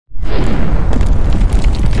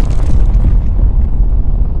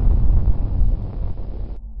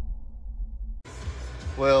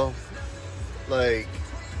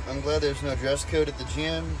there's no dress code at the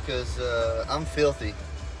gym because I'm filthy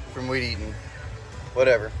from weed eating.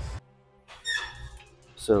 Whatever.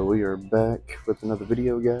 So we are back with another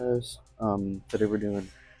video, guys. Today we're doing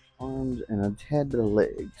arms and a tad bit of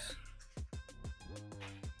legs.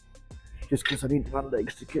 Just because I need my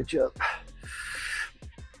legs to catch up.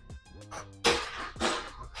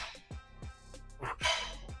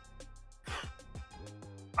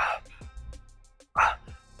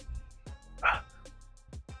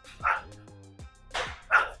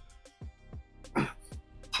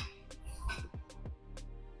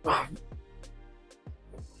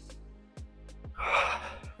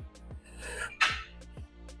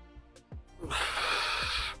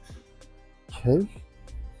 Okay,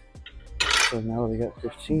 so now we got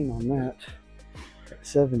 15 on that. At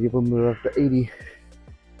 70, we'll move up to 80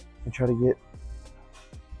 and try to get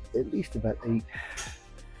at least about 8.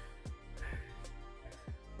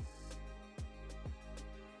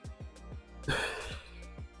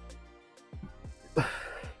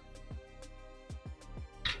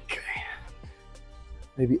 Okay,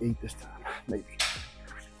 maybe 8 this time, maybe.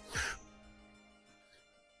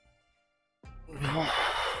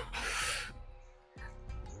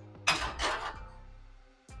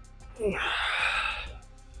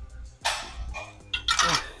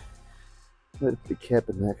 Let the cap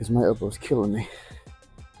in that because my elbow's killing me.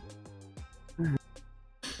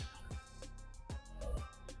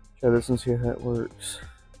 Try this and see how it works.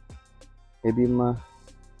 Maybe my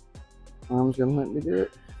arm's gonna let me do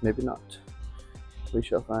it, maybe not. We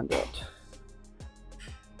shall find out.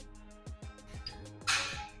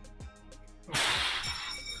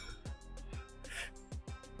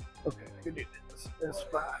 Okay, I can do this. That's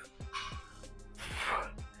fine.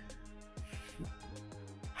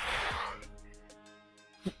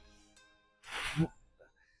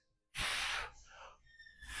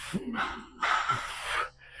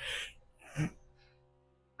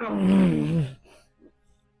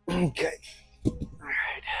 Okay, all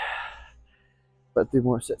right, about 3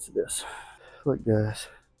 more sets of this. Look, guys,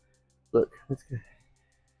 look, it's good.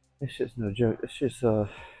 It's just no joke. It's just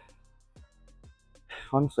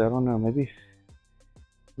honestly, I don't know, maybe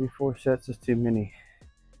 4 sets is too many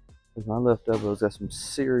because my left elbow's got some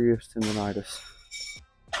serious tendonitis.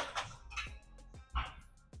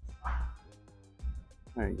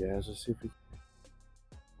 All right, guys, let's see if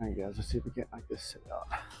we can knock this set out.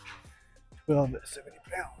 12 at 70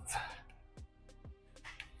 pounds.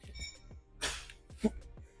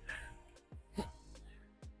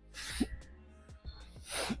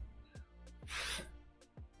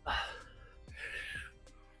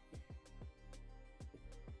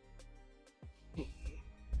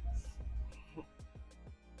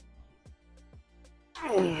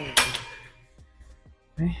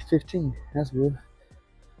 Okay, 15. That's good.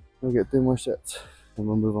 We'll get 3 more sets and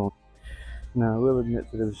we'll move on. Now, I will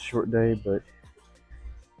admit that it was a short day, but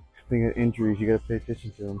being at injuries, you gotta pay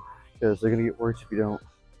attention to them because they're gonna get worse if you don't.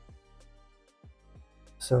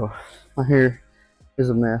 So, my hair is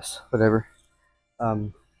a mess, whatever.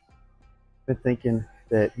 Been thinking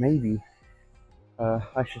that maybe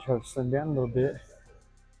I should try to slim down a little bit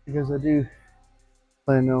because I do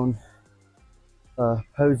plan on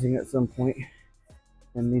posing at some point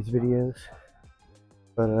in these videos.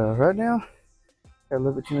 But right now, got a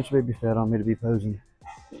little bit too much baby fat on me to be posing.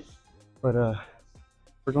 But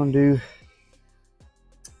we're gonna do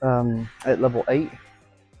at level 8.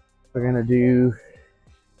 We're gonna do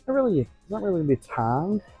it's not really gonna be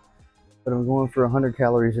timed, but I'm going for 100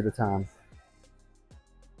 calories at a time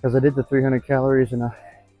because I did the 300 calories and I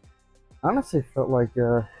honestly felt like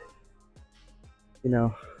you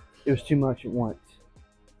know, it was too much at once.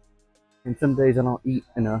 And some days I don't eat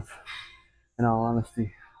enough. In all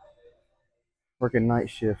honesty, working night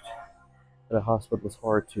shift at a hospital is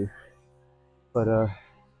hard too. But I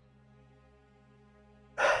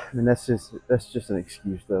mean that's just an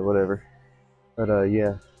excuse though, whatever. But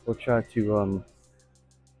yeah, we'll try to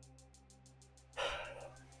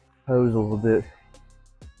pose a little bit.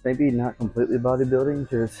 Maybe not completely bodybuilding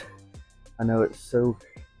because I know it's so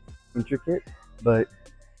intricate, but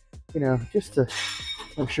you know, just to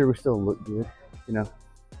make sure we still look good, you know.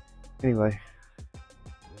 Anyway,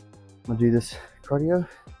 I'm gonna do this cardio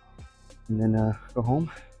and then go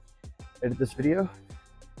home, edit this video,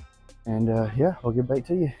 and yeah, I'll get back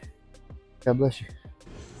to you. God bless you.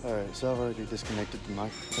 All right, so I've already disconnected the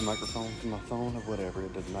microphone from my phone or whatever,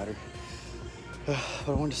 it doesn't matter. What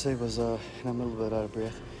I wanted to say was, and I'm a little bit out of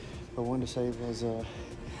breath, what I wanted to say was, you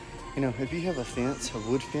know, if you have a fence, a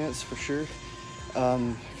wood fence for sure,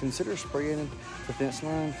 consider spraying the fence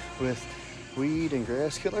line with weed and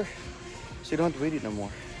grass killer so you don't have to weed it no more.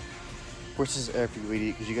 Of course, this is after you eat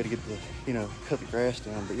it because you got to get the, you know, cut the grass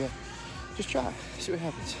down. But yeah, just try, see what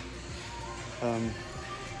happens.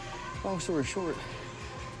 Long story short,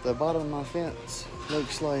 the bottom of my fence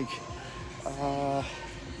looks like I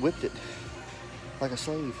whipped it like a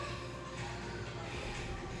slave.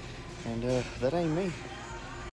 And that ain't me.